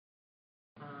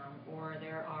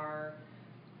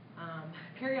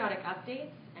periodic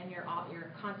updates, and you're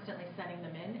constantly sending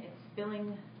them in. It's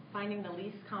finding the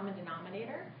least common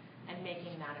denominator and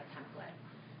making that a template.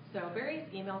 So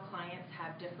various email clients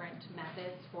have different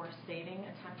methods for saving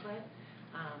a template.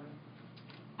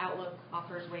 Outlook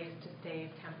offers ways to save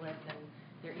templates, and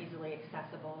they're easily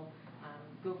accessible.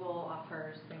 Google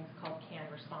offers things called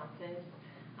canned responses.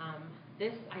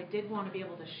 I did want to be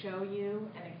able to show you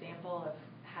an example of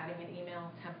having an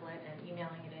email template and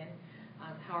emailing it in.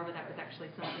 However, that was actually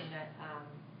something that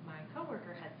my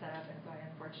coworker had set up, and so I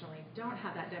unfortunately don't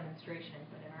have that demonstration,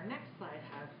 but in our next slide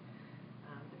have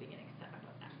the beginning setup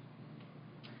of that.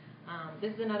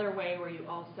 This is another way where you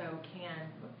also can,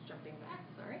 jumping back,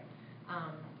 sorry,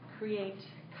 create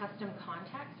custom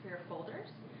contacts for your folders,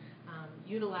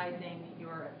 utilizing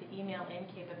the email in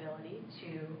capability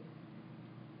to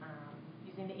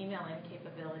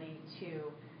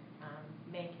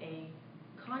make a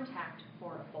contact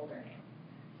for a folder name,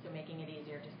 so making it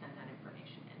easier to send that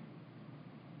information in.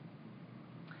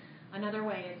 Another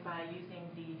way is by using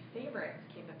the favorites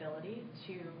capability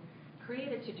to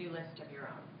create a to-do list of your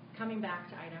own, coming back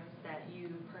to items that you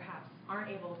perhaps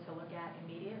aren't able to look at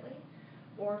immediately,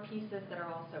 or pieces that are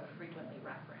also frequently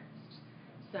referenced.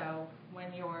 So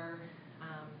when you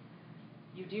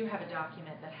do have a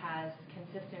document that has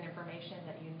consistent information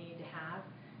that you need to have,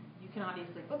 you can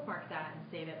obviously bookmark that and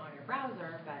save it on your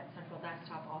browser, but Central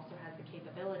Desktop also has the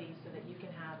capability so that you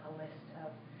can have a list of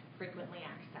frequently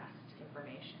accessed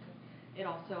information. It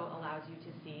also allows you to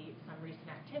see some recent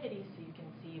activities, so you can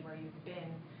see where you've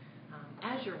been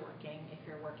as you're working, if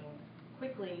you're working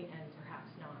quickly and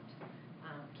perhaps not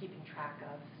keeping track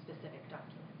of specific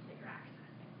documents that you're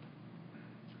accessing.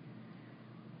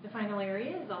 The final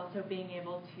area is also being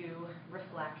able to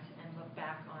reflect and look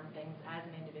back on things as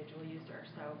an individual user,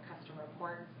 so custom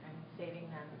reports and saving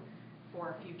them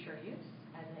for future use.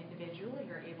 As an individual,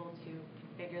 you're able to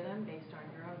configure them based on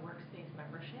your own workspace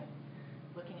membership,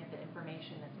 looking at the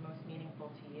information that's most meaningful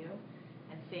to you,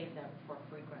 and save them for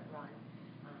frequent run.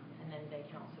 And then they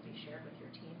can also be shared with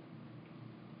your team.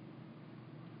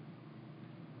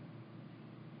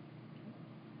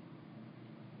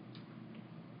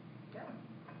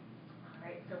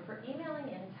 So for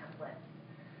emailing in templates,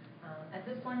 as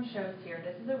this one shows here,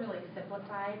 this is a really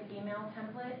simplified email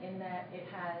template in that it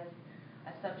has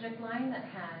a subject line that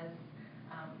has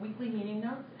weekly meeting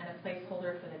notes and a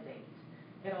placeholder for the date.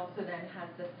 It also then has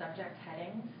the subject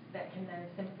headings that can then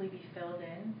simply be filled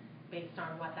in based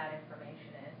on what that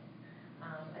information is.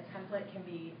 A template can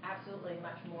be absolutely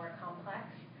much more complex,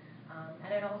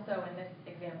 and it also, in this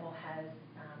example,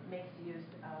 makes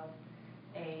use of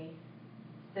a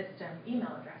system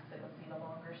email address, so you'll see the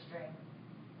longer string.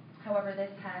 However, this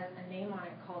has a name on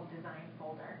it called design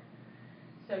folder.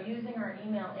 So using our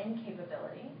email in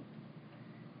capability,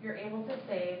 you're able to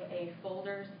save a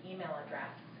folder's email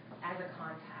address as a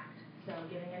contact. So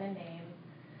giving it a name,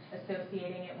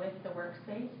 associating it with the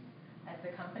workspace as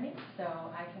the company. So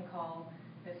I can call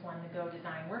this one the Go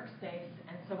Design Workspace,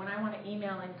 and so when I want to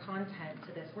email in content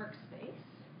to this workspace,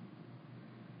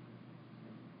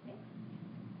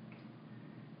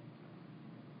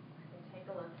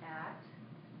 look at,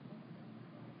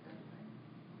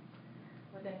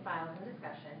 within files and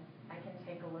discussion, I can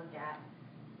take a look at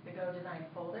the Go Design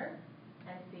folder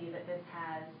and see that this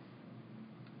has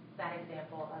that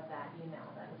example of that email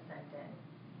that was sent in.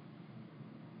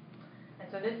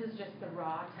 And so this is just the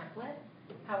raw template.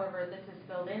 However, this is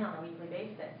filled in on a weekly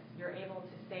basis. You're able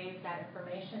to save that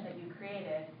information that you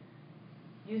created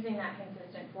using that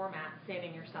consistent format,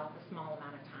 saving yourself a small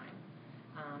amount of time.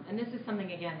 And this is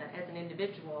something, again, that as an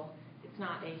individual, it's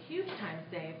not a huge time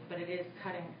save, but it is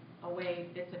cutting away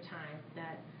bits of time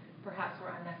that perhaps were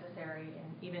unnecessary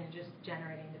in even just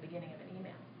generating the beginning of an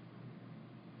email.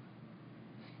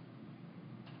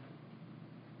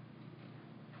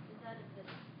 Is that a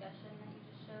discussion that you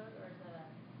just showed, or is that a...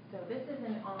 So this is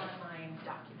an online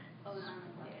document. Oh, it's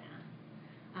online document.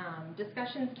 Yeah.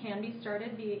 Discussions can be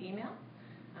started via email,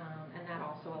 and that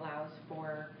also allows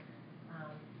for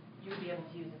you to be able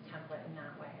to use a template in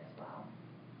that way as well.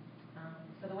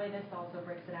 So the way this also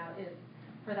breaks it out is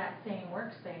for that same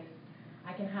workspace,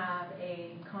 I can have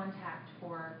a contact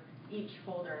for each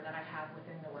folder that I have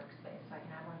within the workspace. So I can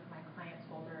have one for my clients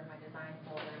folder, my design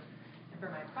folder, and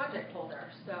for my project folder.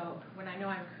 So when I know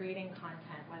I'm creating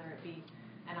content, whether it be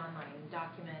an online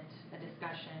document, a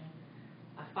discussion,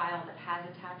 a file that has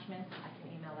attachments, I can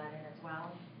email that in as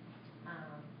well.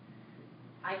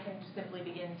 I can simply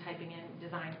begin typing in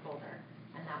design folder,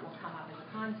 and that will come up as a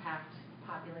contact,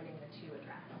 populating the to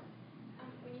address.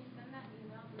 When you send that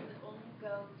email, does it only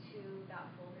go to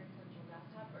that folder in Central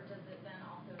Desktop, or does it then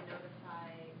also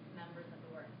notify members of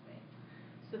the workspace?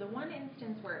 So the one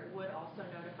instance where it would also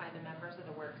notify the members of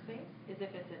the workspace is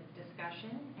if it's a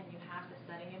discussion and you have the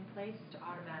setting in place to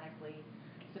automatically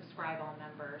subscribe all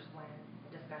members when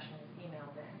the discussion is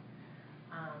emailed in.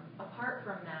 Apart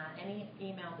from that, any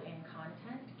emailed in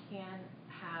content can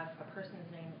have a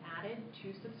person's name added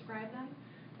to subscribe them,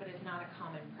 but it's not a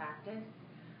common practice.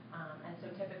 And so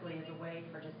typically is a way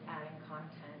for just adding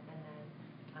content, and then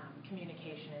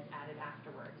communication is added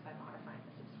afterwards by modifying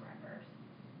the subscribers.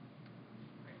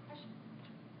 Great question.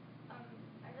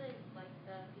 I really like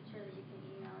the feature that you can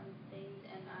email in things,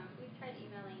 and we've tried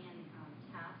emailing in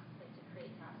tasks, like to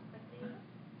create tasks quickly,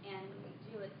 and when we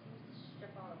do, it seems to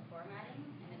strip all the formatting,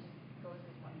 and it just goes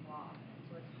as one block, and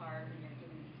so it's hard when you're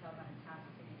giving details on a task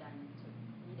to be done to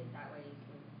read it that way,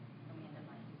 so then we end up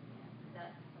not using it. Is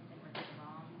that something we're doing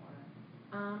wrong, or?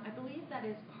 I believe that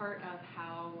is part of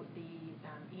how the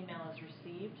email is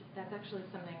received. That's actually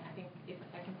something I think if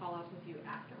I can follow up with you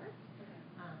afterwards,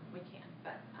 Okay. we can.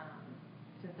 But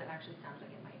since it actually sounds like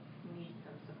it might need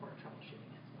some support troubleshooting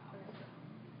as well. Okay. So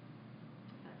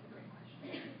that's a great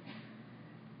question.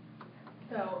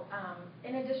 So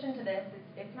in addition to this,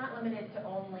 it's not limited to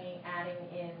only adding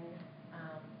in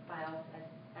files.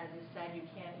 As you said, you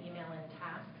can email in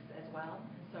tasks as well.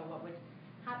 So what would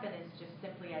happen is just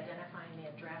simply identifying the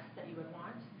address that you would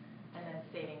want and then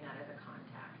saving that as a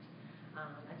contact.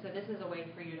 And so this is a way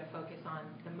for you to focus on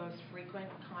the most frequent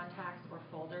contacts or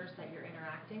folders that you're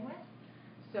interacting with,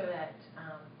 so that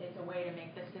it's a way to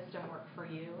make the system work for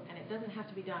you. And it doesn't have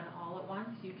to be done all at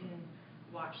once. You can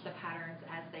watch the patterns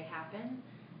as they happen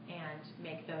and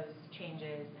make those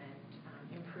changes and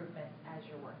improvements as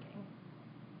you're working.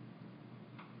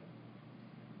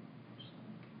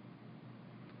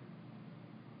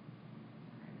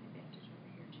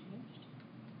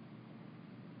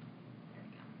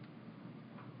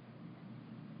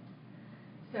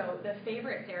 So the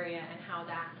favorites area and how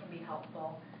that can be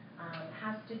helpful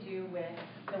has to do with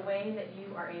the way that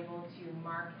you are able to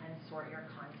mark and sort your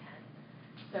content.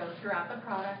 So throughout the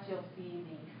product, you'll see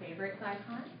the favorites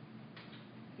icon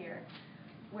here,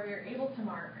 where you're able to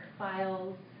mark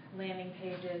files, landing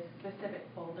pages, specific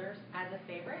folders as a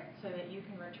favorite so that you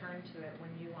can return to it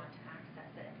when you want to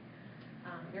access it.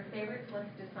 Your favorites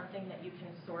list is something that you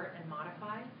can sort and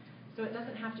modify, so it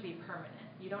doesn't have to be permanent.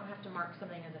 You don't have to mark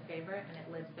something as a favorite and it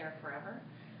lives there forever.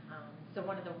 So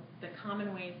one of the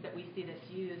common ways that we see this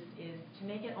used is to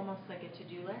make it almost like a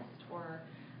to-do list or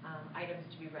items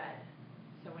to be read.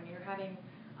 So when you're having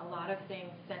a lot of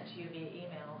things sent to you via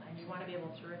email and you want to be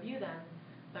able to review them,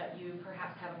 but you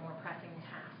perhaps have a more pressing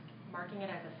task, marking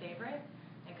it as a favorite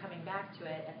and coming back to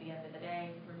it at the end of the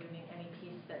day, removing any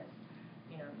piece that's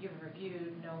you've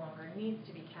reviewed no longer needs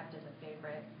to be kept as a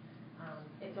favorite.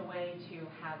 It's a way to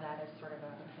have that as sort of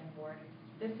a pinboard.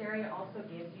 This area also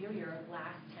gives you your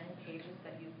last 10 pages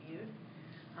that you've viewed,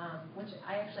 which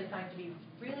I actually find to be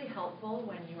really helpful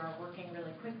when you are working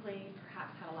really quickly,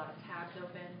 perhaps have a lot of tabs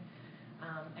open,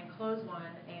 and close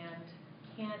one and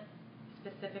can't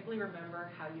specifically remember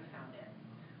how you found it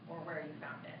or where you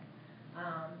found it.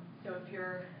 So if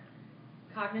you're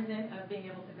cognizant of being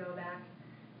able to go back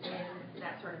in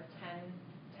that sort of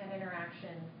 10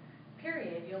 interaction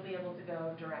period, you'll be able to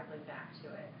go directly back to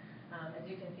it. As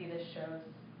you can see, this shows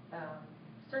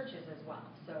searches as well.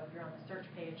 So if you're on the search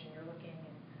page and you're looking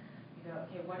and you go,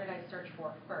 okay, what did I search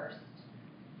for first?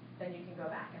 Then you can go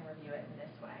back and review it in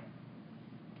this way.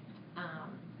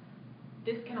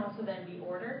 This can also then be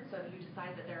ordered. So if you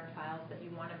decide that there are files that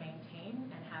you want to maintain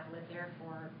and have lived there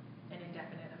for an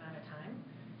indefinite amount of time,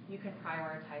 you can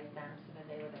prioritize them so that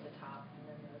they live at the top, and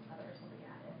then those others will be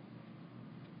added.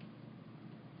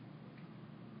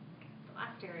 The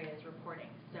last area is reporting.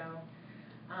 So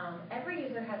every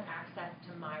user has access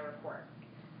to My Report,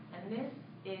 and this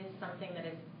is something that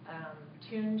is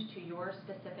tuned to your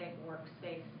specific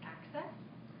workspace access.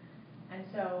 And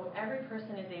so every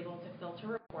person is able to filter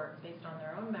reports based on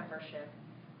their own membership,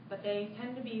 but they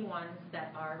tend to be ones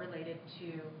that are related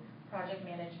to project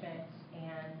management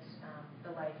and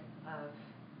the life of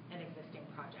an existing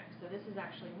project. So this is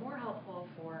actually more helpful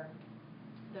for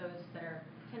those that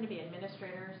tend to be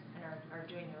administrators and are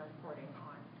doing the reporting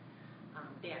on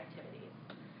the activities.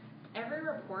 Every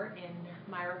report in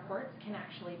My Reports can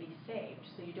actually be saved,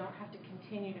 so you don't have to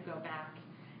continue to go back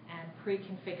and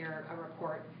pre-configure a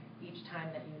report each time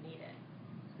that you need it.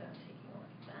 So taking a look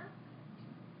at that.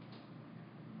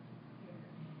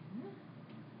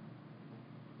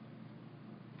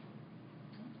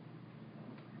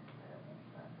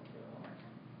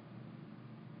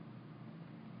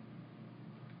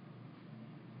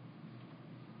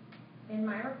 In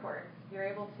My Reports, you're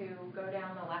able to go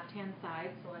down the left-hand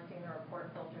side, selecting the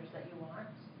report filters that you want.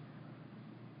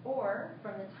 Or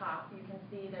from the top, you can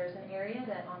see there's an area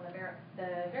that on the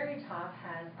very top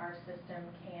has our system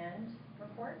canned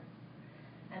reports.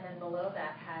 And then below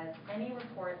that has any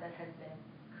report that has been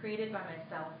created by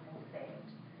myself and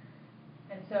saved.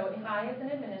 And so if I, as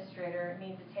an administrator,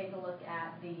 need to take a look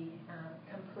at the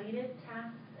completed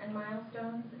tasks and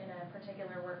milestones in a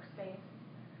particular workspace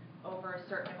over a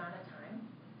certain amount of time,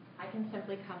 I can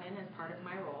simply come in as part of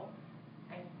my role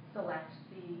and select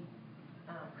the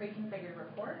pre-configured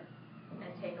report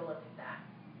and take a look at that.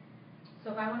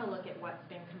 So if I want to look at what's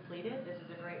been completed, this is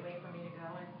a great way for me to go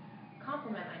and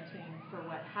compliment my team for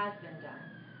what has been done,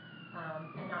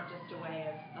 and not just a way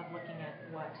of looking at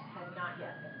what has not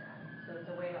yet been done. So it's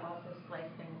a way to also slice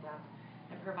things up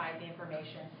and provide the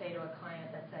information, say to a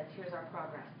client that says, here's our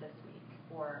progress this week,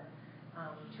 or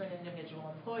to an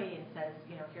individual employee and says,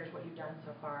 here's what you've done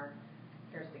so far,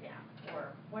 here's the gap,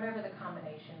 or whatever the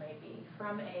combination may be.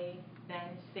 From a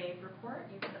then saved report,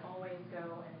 you can always go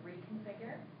and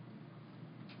reconfigure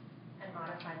and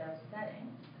modify those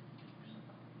settings.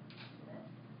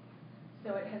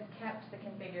 So it has kept the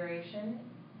configuration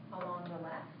along the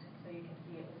left, so you can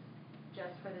see it was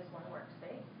just for this one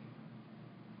workspace.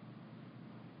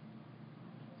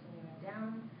 Continuing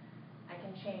down, I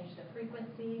can change the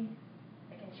frequency,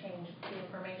 I can change the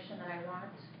information that I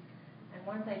want, and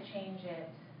once I change it,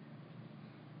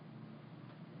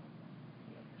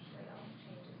 usually I'll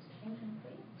change it to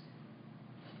incomplete.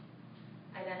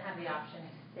 I then have the option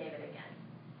to save it again.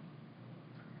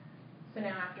 So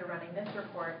now after running this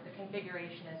report, the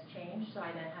configuration has changed, so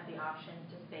I then have the option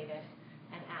to save it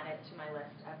and add it to my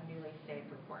list of newly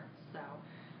saved reports. So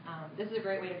this is a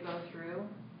great way to go through,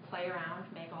 play around,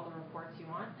 make all the reports you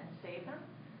want, and save them.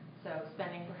 So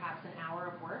spending perhaps an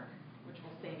hour of work, which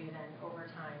will save you then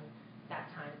over time, that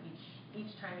time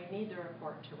each time you need the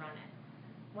report to run it.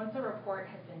 Once a report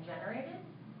has been generated,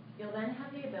 you'll then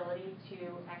have the ability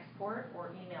to export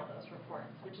or email those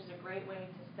reports, which is a great way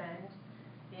to send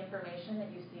the information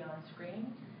that you see on screen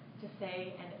to,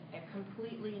 say, a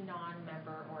completely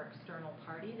non-member or external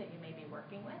party that you may be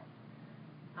working with.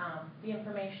 The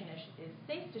information is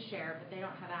safe to share, but they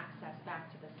don't have access back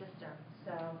to the system.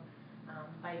 So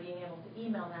by being able to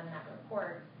email them that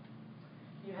report,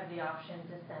 you have the option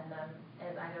to send them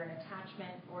as either an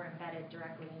attachment or embedded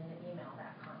directly in the email,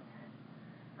 that content.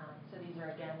 So these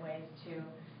are, again, ways to,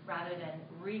 rather than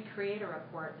recreate a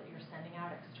report that you're sending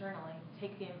out externally,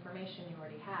 take the information you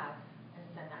already have and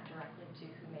send that directly to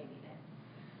who may need it.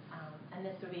 And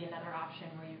this would be another option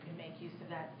where you can make use of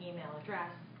that email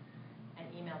address and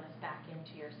email this back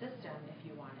into your system if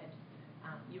you wanted.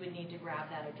 You would need to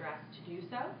grab that address to do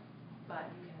so, but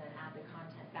you can then add the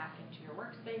content back into your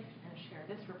workspace and share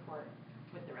this report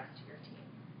with the rest of your team.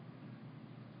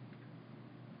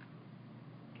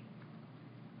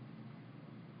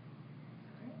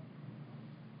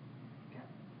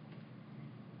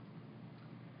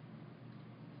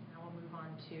 On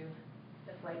to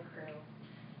the flight crew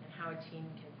and how a team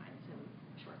can find some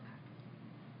shortcuts.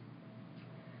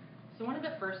 So one of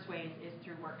the first ways is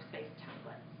through workspace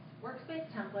templates. Workspace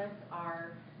templates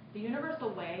are the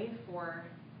universal way for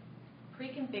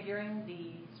pre-configuring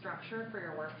the structure for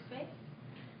your workspace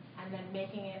and then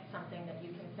making it something that you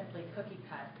can simply cookie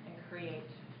cut and create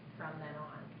from then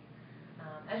on.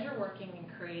 As you're working and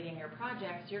creating your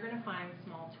projects, you're going to find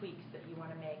small tweaks that you want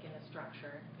to make in the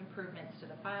structure, improvements to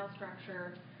the file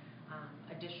structure,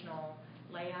 additional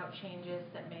layout changes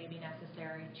that may be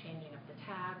necessary, changing of the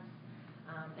tabs.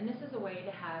 And this is a way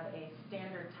to have a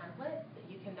standard template that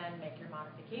you can then make your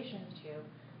modifications to,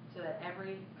 so that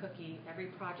every cookie, every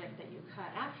project that you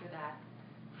cut after that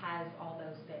has all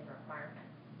those same requirements.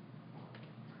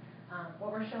 What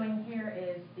we're showing here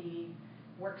is the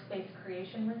workspace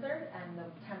creation wizard and the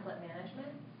template management.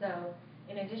 So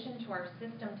in addition to our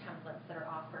system templates that are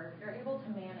offered, you're able to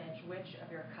manage which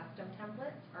of your custom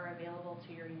templates are available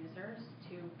to your users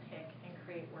to pick and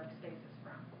create workspaces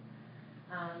from.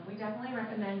 We definitely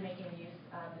recommend making use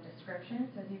of the description.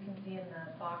 So as you can see in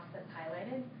the box that's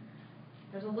highlighted,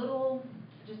 there's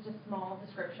just a small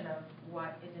description of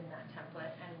what is in that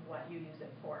template and what you use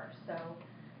it for. So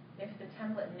if the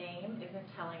template name isn't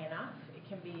telling enough, it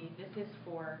can be, this is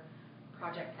for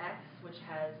Project X, which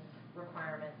has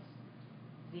requirements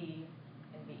Z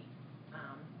and B.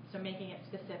 So making it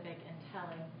specific and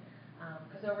telling,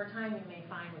 because over time you may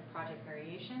find with project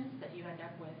variations that you end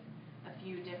up with a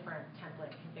few different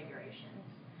template configurations.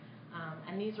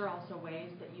 And these are also ways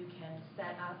that you can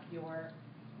set up your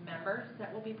members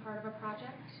that will be part of a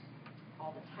project,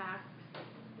 all the tasks,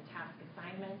 the task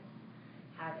assignments,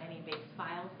 have any base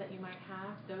files that you might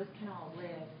have. Those can all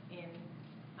live in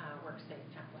workspace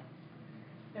templates.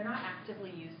 They're not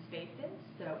actively used spaces,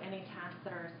 so any tasks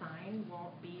that are assigned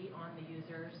won't be on the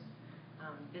user's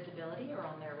visibility or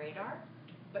on their radar,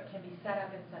 but can be set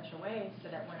up in such a way so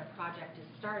that when a project is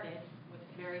started with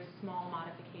very small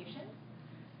modifications,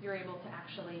 you're able to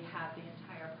actually have the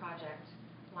entire project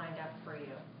lined up for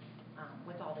you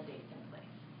with all the dates in place.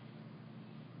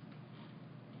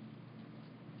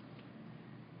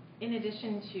 In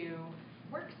addition to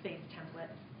workspace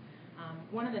templates,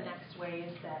 one of the next ways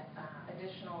that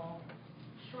additional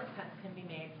shortcuts can be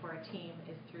made for a team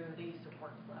is through the use of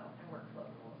workflow and workflow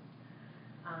rules.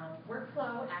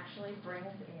 Workflow actually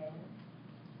brings in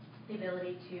the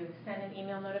ability to send an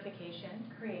email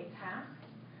notification, create tasks,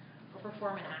 or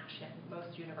perform an action,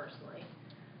 most universally,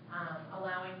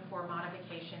 allowing for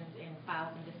modifications in files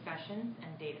and discussions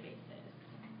and databases.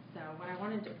 So what I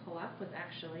wanted to pull up was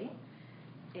actually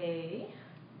a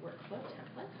workflow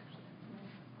template.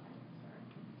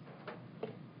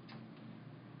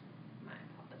 My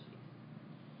apologies.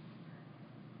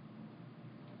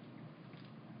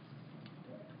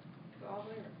 Go all the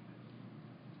way around.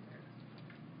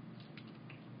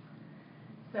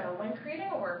 So when creating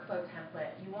a workflow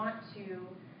template, you want to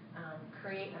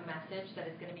create a message that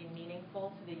is going to be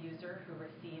meaningful to the user who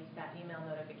receives that email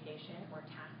notification or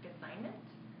task assignment.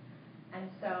 And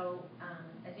so,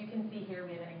 as you can see here,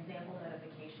 we have an example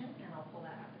notification, and I'll pull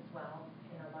that up as well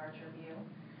in a larger view.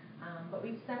 But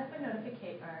we've set up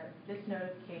this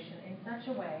notification in such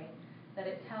a way that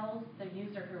it tells the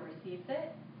user who receives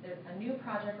it that a new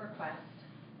project request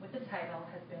with the title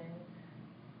has been,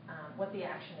 what the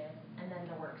action is, and then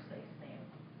the workspace name.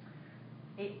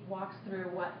 It walks through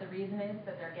what the reason is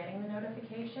that they're getting the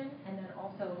notification, and then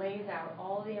also lays out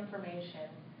all the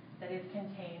information that is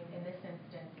contained in this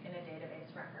instance in a database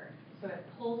record. So it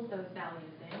pulls those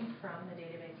values in from the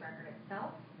database record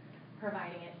itself,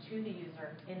 providing it to the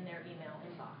user in their email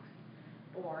inbox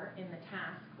or in the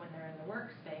task when they're in the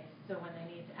workspace, so when they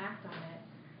need to act on it,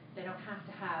 they don't have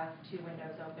to have two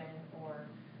windows open or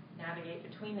navigate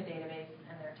between the database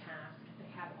and their task. They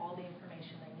have all the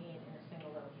information they need in a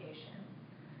single location.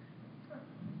 There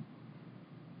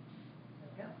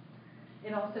we go.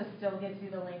 It also still gives you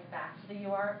the link back to the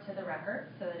URL to the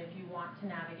record, so that if you want to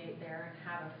navigate there and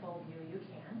have a full view, you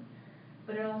can.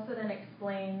 But it also then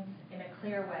explains in a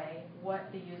clear way what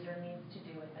the user needs to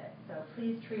do with it. So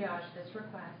please triage this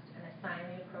request and assign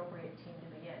the appropriate team to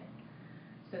begin.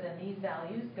 So then these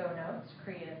values, go notes,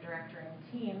 creative director, and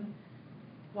team,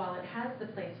 while it has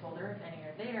the placeholder, if any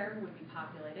are there, would be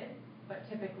populated, but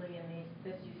typically in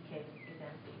this use case is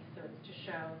empty. So it's to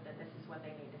show that this is what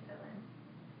they need to fill in.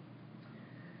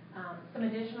 Some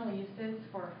additional uses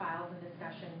for files and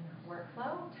discussion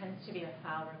workflow tends to be a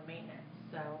file room maintenance.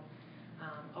 So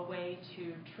a way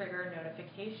to trigger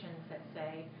notifications that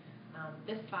say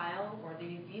this file or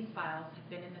these files have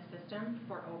been in the system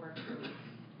for over 2 weeks,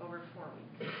 over 4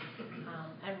 weeks,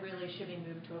 and really should be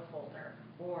moved to a folder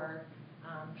or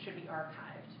should be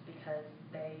archived because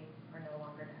they are no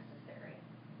longer necessary.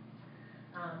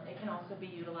 It can also be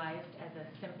utilized as a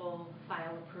simple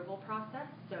file approval process,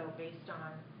 so based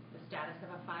on the status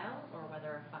of a file or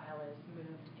whether a file is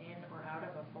moved in or out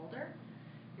of a folder,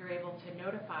 you're able to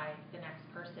notify the next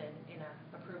person in an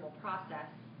approval process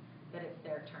that it's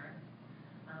their turn.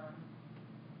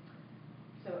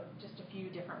 So just a few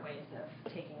different ways of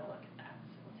taking a look at that.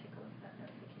 So we'll take a look at that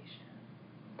notification.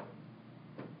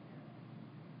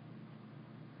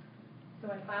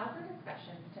 So in files and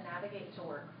discussions, to navigate to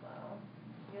workflow,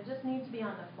 you'll just need to be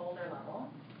on the folder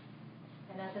level.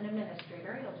 And as an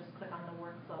administrator, you'll just click on the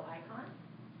workflow icon.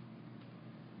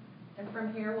 And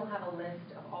from here, we'll have a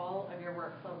list of all of your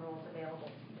workflow rules available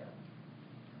to you.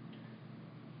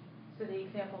 So the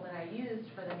example that I used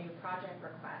for the new project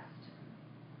request,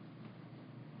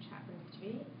 which happens to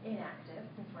be inactive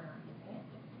since we're not using it,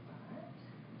 but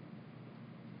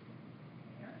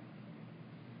here.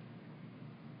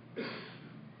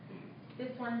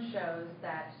 This one shows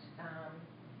that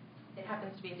it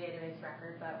happens to be a database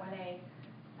record, but when a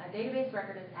database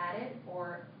record is added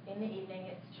or in the evening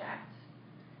it's checked,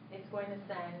 it's going to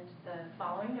send the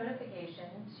following notification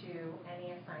to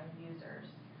any assigned users.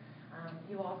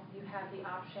 You have the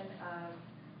option of,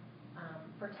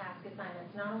 for task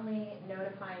assignments, not only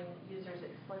notifying users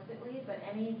explicitly, but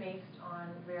any based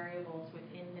on variables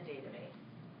within the database.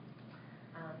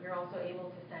 You're also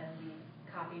able to send these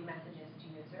copied messages to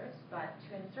users, but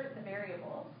to insert the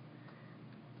variables,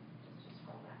 just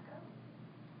scroll back up.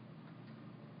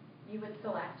 You would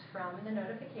select from the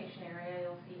notification area,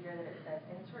 you'll see here that it says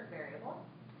insert variable.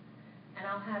 And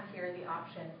I'll have here the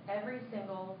option, every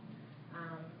single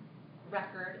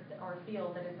record or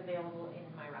field that is available in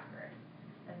my record.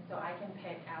 And so I can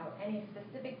pick out any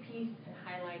specific piece and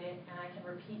highlight it, and I can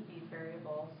repeat these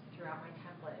variables throughout my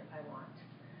template if I want.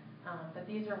 But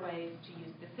these are ways to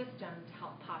use the system to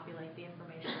help populate the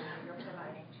information that you're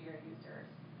providing to your users.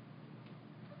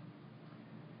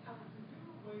 Is there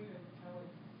a way to tell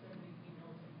it to send the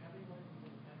email to everyone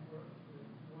who's a member of the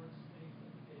workspace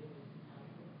of the database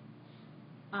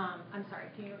account? I'm sorry,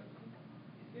 can you?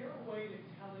 Is there a way to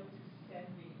tell it to send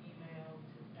the email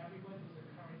to everyone who's a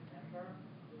current member of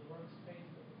the workspace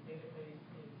that the database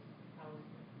is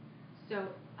housed in?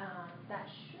 So that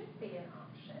should be an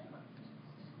option.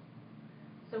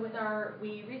 So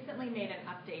we recently made an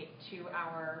update to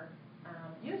our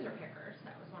user pickers.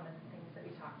 That was one of the things that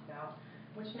we talked about,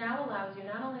 which now allows you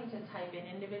not only to type in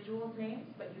individuals' names,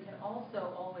 but you can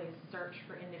also always search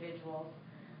for individuals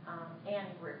and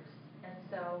groups. And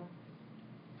so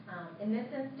in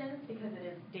this instance, because it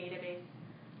is database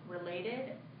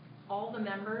related, all the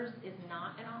members is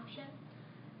not an option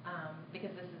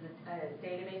because this is a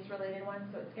database related one.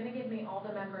 So it's going to give me all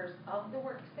the members of the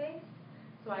workspace.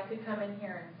 So I could come in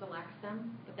here and select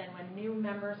them, but then when new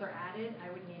members are added,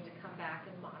 I would need to come back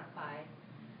and modify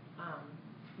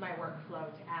my workflow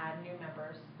to add new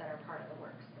members that are part of the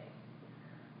workspace.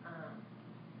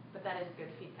 But that is good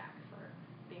feedback for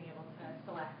being able to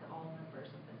select all members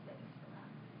of the space for that.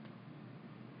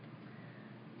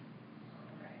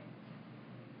 All right.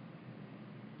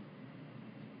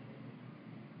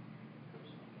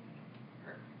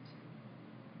 Perfect.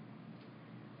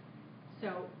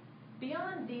 So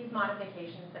beyond these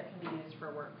modifications that can be used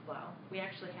for workflow, we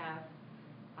actually have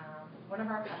one of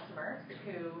our customers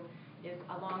who is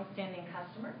a long-standing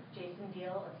customer, Jason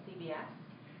Deal of CBS,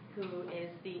 who is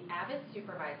the Avid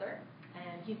supervisor,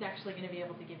 and he's actually going to be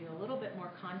able to give you a little bit more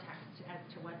context as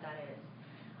to what that is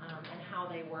and how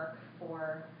they work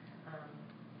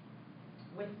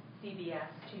with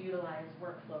CBS to utilize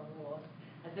workflow rules,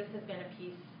 as this has been a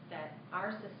piece that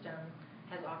our system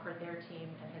has offered their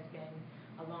team and has been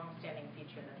a long-standing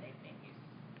feature that they've made use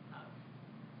of.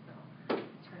 So,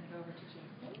 turn it over to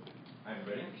Jason. I'm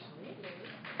ready. Actually,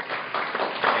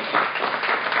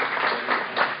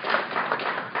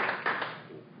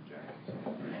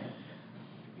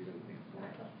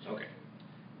 Okay.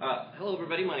 Hello,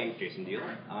 everybody. My name is Jason Deal.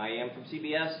 I am from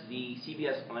CBS, the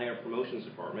CBS On-Air Promotions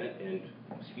Department. And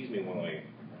excuse me while I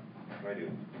try to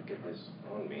get this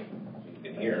on me so you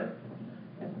can hear.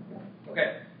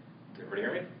 Okay. Does everybody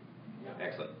hear me?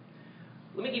 Excellent.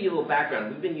 Let me give you a little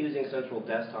background. We've been using Central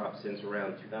Desktop since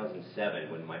around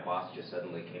 2007 when my boss just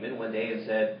suddenly came in one day and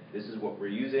said, this is what we're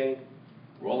using,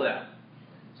 roll it out.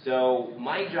 So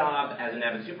my job as an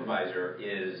Avid supervisor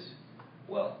is,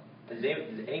 well, does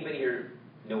anybody here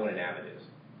know what an Avid is?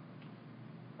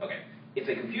 Okay. It's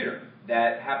a computer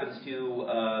that happens to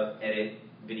edit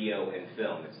video and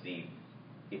film.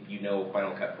 If you know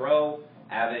Final Cut Pro,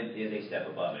 Avid is a step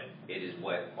above it. It is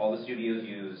what all the studios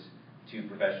use to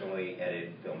professionally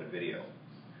edit film and video.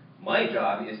 My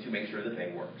job is to make sure the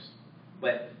thing works.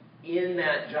 But in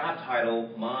that job title,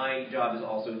 my job is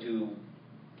also to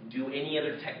do any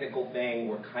other technical thing.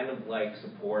 We're kind of like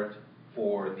support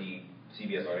for the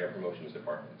CBS On-Air Promotions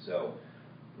Department. So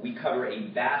we cover a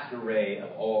vast array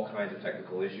of all kinds of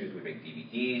technical issues. We make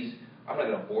DVDs. I'm not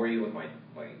going to bore you with my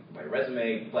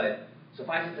resume, but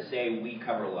suffice it to say, we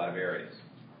cover a lot of areas.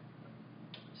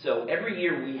 So every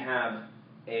year we have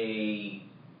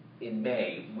in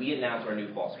May, we announce our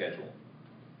new fall schedule.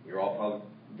 You're all probably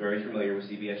very familiar with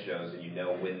CBS shows, and you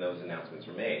know when those announcements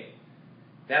are made.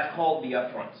 That's called the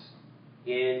upfronts.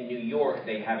 In New York,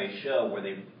 they have a show where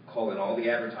they call in all the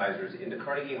advertisers into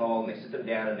Carnegie Hall, and they sit them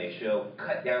down and they show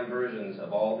cut-down versions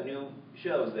of all the new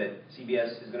shows that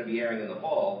CBS is going to be airing in the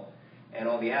fall, and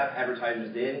all the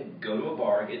advertisers then go to a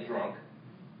bar, get drunk,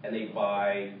 and they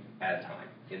buy ad time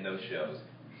in those shows,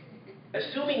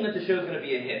 assuming that the show's going to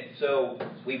be a hit. So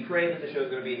we pray that the show's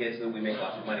going to be a hit so that we make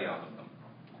lots of money off of them.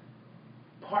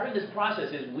 Part of this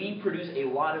process is we produce a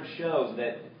lot of shows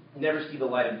that never see the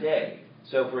light of day.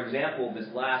 So for example, this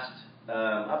last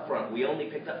upfront, we only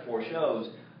picked up 4 shows,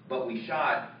 but we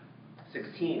shot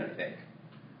 16, I think.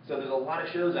 So there's a lot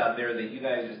of shows out there that you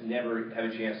guys just never have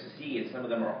a chance to see, and some of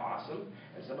them are awesome,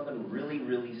 and some of them really,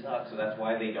 really suck, so that's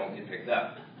why they don't get picked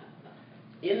up.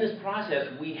 In this process,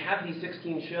 we have these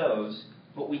 16 shows,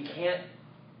 but we can't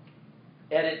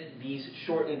edit these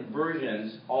shortened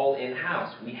versions all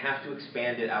in-house. We have to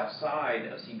expand it outside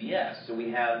of CBS. So we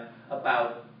have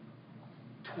about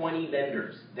 20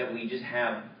 vendors that we just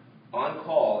have on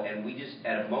call, and we just,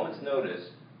 at a moment's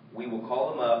notice, we will call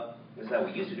them up. This is how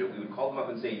we used to do it. We would call them up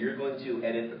and say, you're going to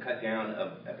edit the cut down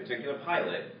of a particular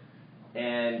pilot,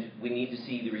 and we need to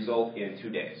see the result in 2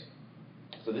 days.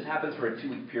 So this happens for a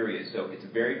 2-week period, so it's a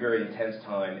very, very intense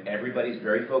time. Everybody's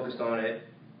very focused on it,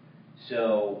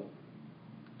 so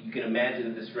you can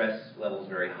imagine that the stress level is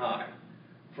very high.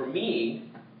 For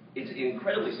me, it's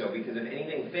incredibly so, because if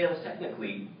anything fails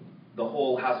technically, the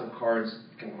whole house of cards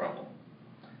can crumble.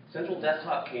 Central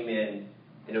Desktop came in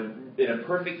a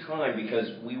perfect time, because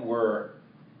we were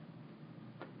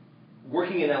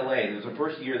working in LA. It was the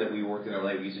first year that we worked in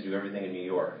LA. We used to do everything in New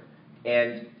York.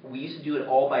 And we used to do it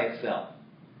all by Excel.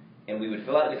 And we would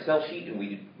fill out an Excel sheet, and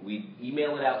we'd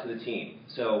email it out to the team.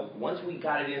 So once we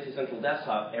got it into Central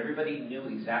Desktop, everybody knew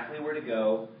exactly where to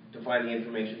go to find the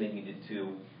information they needed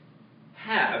to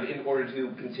have in order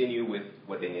to continue with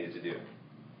what they needed to do.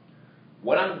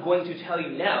 What I'm going to tell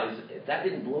you now is, if that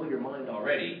didn't blow your mind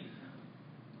already,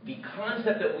 the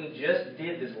concept that we just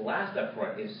did this last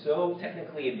upfront is so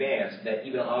technically advanced that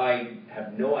even I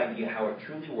have no idea how it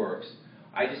truly works.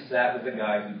 I just sat with the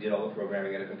guy who did all the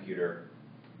programming at a computer,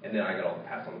 and then I got all the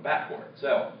pats on the back for it.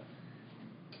 So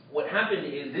what happened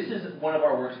is, this is one of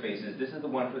our workspaces. This is the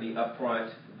one for the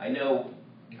upfront. I know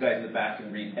you guys in the back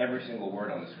can read every single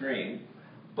word on the screen,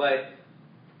 but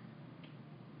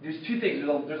there's two things.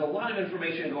 There's a lot of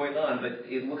information going on, but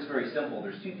it looks very simple.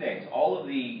 There's two things. All of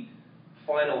the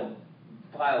final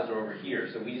files are over here,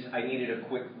 so I needed a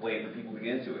quick way for people to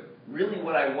get into it. Really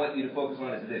what I want you to focus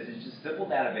on is this. It's just a simple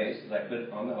database that I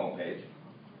put on the home page,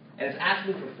 and it's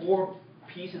asking for 4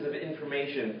 pieces of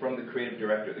information from the creative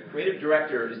director. The creative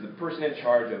director is the person in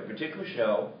charge of a particular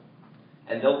show,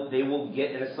 and they will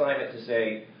get an assignment to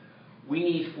say, we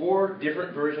need 4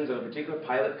 different versions of a particular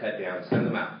pilot cut down, send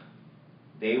them out.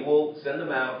 They will send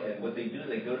them out, and what they do is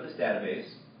they go to this database,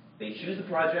 they choose the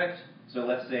project. So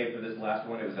let's say for this last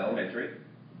one it was elementary.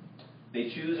 They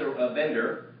choose a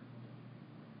vendor.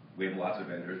 We have lots of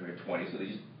vendors, we have 20, so they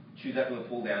just choose that from the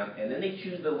pull down, and then they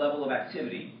choose the level of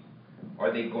activity.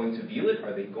 Are they going to view it?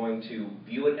 Are they going to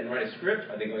view it and write a script?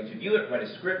 Are they going to view it, write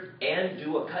a script, and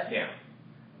do a cut down?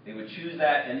 They would choose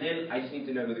that, and then I just need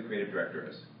to know who the creative director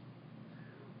is.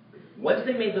 Once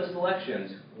they made those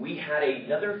selections, we had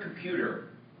another computer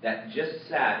that just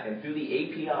sat and through the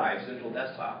API of Central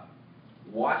Desktop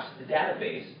watched the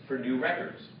database for new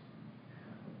records.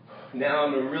 Now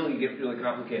I'm going to really get really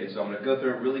complicated, so I'm going to go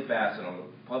through it really fast, and I'm going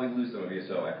to probably lose some of you,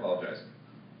 so I apologize.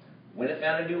 When it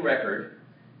found a new record,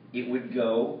 it would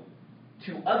go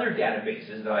to other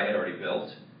databases that I had already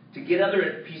built to get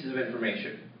other pieces of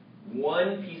information.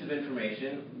 One piece of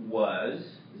information was,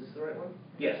 is this the right one?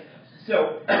 Yes.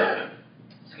 So,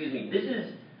 excuse me, this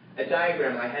is a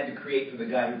diagram I had to create for the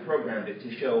guy who programmed it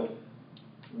to show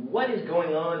what is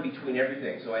going on between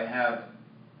everything. So I have,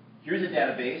 here's a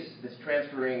database that's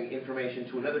transferring information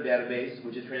to another database,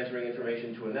 which is transferring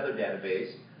information to another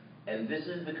database, and this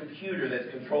is the computer that's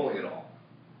controlling it all.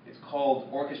 It's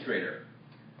called Orchestrator.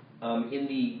 In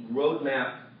the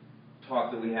roadmap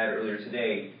talk that we had earlier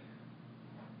today,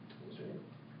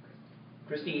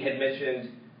 Christy had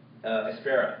mentioned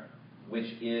Aspera,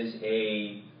 which is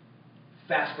a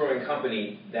fast-growing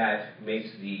company that makes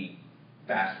the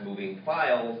fast-moving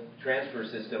file transfer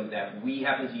system that we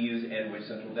happen to use and which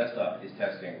Central Desktop is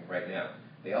testing right now.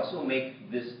 They also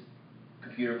make this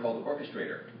computer called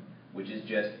Orchestrator, which is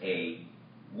just a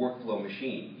workflow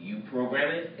machine. You program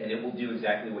it, and it will do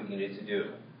exactly what you need it to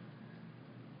do.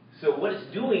 So what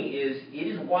it's doing is, it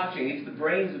is watching, it's the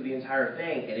brains of the entire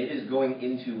thing, and it is going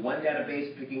into one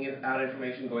database, picking out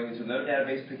information, going into another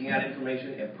database, picking out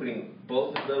information, and putting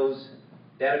both of those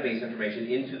database information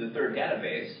into the third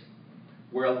database,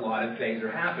 where a lot of things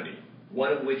are happening.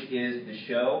 One of which is the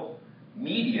show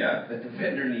media that the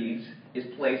vendor needs is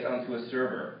placed onto a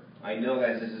server. I know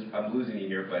that I'm losing you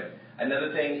here, but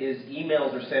another thing is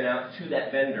emails are sent out to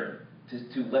that vendor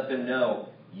to let them know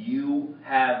you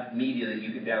have media that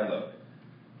you can download.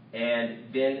 And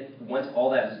then once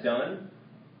all that is done,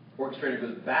 Orchestrator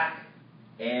goes back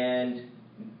and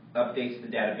updates the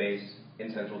database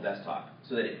in Central Desktop,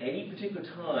 so that at any particular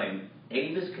time,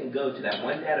 any of us can go to that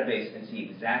one database and see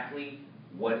exactly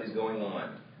what is going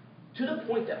on. To the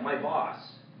point that my boss,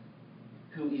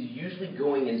 who is usually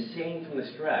going insane from the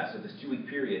stress of this 2-week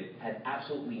period, had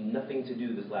absolutely nothing to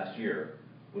do this last year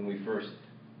when we first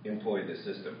employed this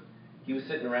system. He was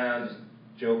sitting around just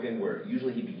joking, where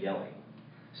usually he'd be yelling.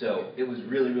 So it was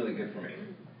really, really good for me.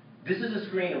 This is a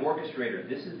screen of Orchestrator.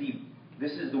 This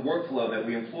is the workflow that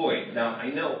we employ. Now,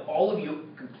 I know all of you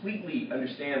completely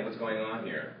understand what's going on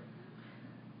here,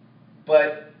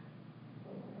 but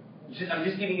I'm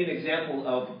just giving you an example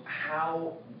of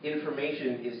how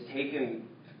information is taken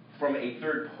from a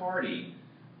third-party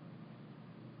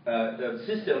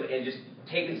system and just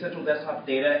taking Central Desktop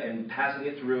data and passing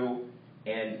it through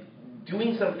and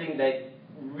doing something that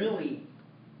really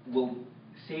will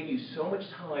save you so much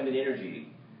time and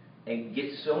energy and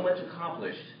get so much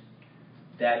accomplished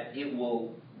that it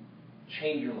will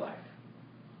change your life.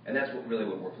 And that's really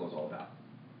what workflow is all about.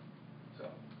 So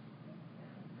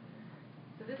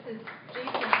this is Jason.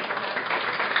 I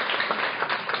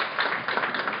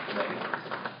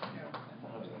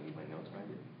thought I was going to need my notes, but I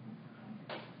didn't.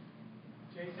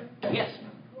 Jason? Yes.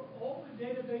 Were all the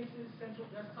databases central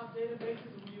desktop databases,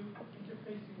 or were you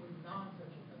interfacing with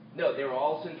non-central desktop? No, they're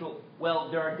all central. Well,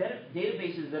 there are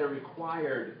databases that are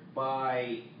required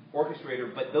by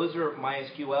Orchestrator, but those are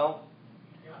MySQL,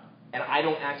 Yeah. and I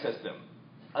don't access them.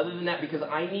 Other than that, because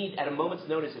I need, at a moment's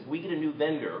notice, if we get a new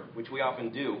vendor, which we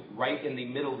often do, right in the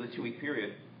middle of the 2-week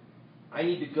period, I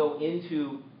need to go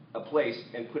into a place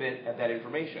and put in that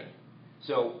information.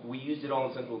 So we used it all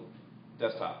in Central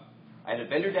Desktop. I had a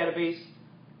vendor database,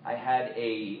 I had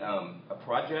a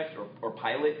project or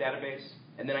pilot database,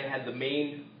 and then I had the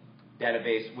main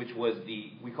database, which was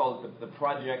we call it the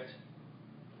project,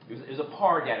 it was a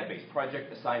PAR database,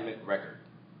 Project Assignment Record.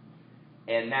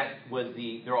 And that was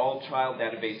they're all child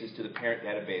databases to the parent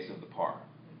database of the PAR.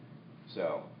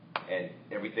 So, and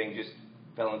everything just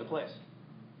fell into place.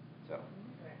 So.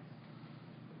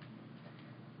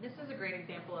 This is a great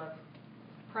example of,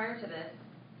 prior to this,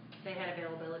 they had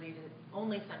availability to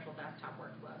only central desktop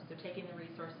workflow. So taking the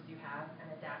resources you have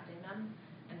and adapting them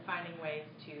and finding ways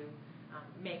to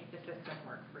make the system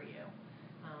work for you.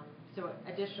 So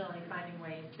additionally, finding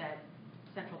ways that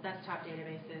central desktop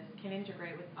databases can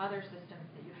integrate with other systems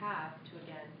that you have to,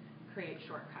 again, create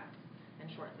shortcuts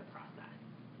and shorten the process.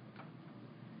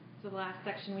 So the last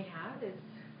section we have is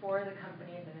for the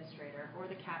company administrator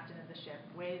or the captain of the ship,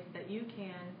 ways that you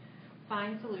can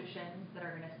find solutions that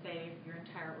are going to save your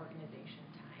entire organization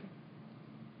time.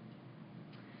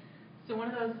 So one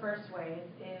of those first ways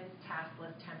is task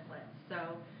list templates.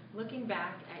 So looking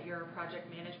back at your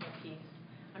project management piece,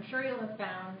 I'm sure you'll have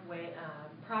found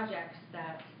projects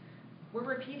that were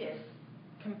repeated,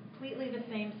 completely the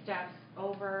same steps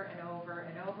over and over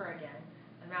and over again.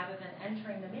 And rather than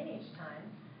entering them in each time,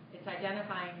 it's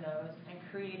identifying those and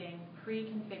creating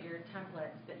pre-configured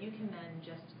templates that you can then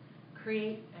just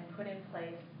create and put in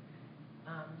place,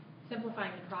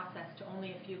 simplifying the process to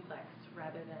only a few clicks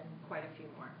rather than quite a few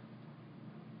more.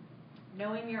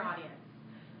 Knowing your audience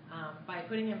by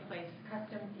putting in place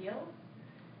custom fields,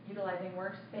 utilizing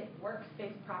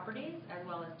workspace properties as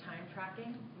well as time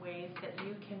tracking, ways that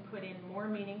you can put in more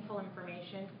meaningful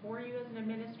information for you as an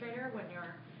administrator when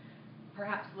you're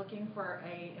perhaps looking for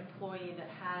an employee that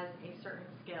has a certain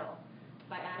skill.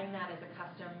 By adding that as a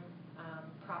custom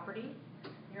property,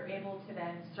 you're able to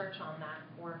then search on that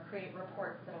or create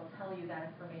reports that will tell you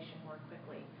that information more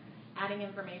quickly. Adding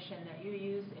information that you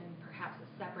use in perhaps a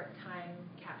separate time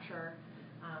capture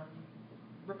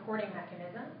reporting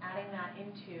mechanism, adding that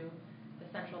into the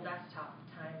central desktop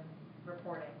time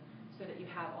reporting so that you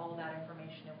have all that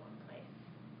information in one place.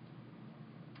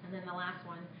 And then the last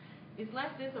one is less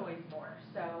is always more.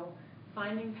 So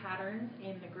finding patterns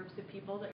in the groups of people that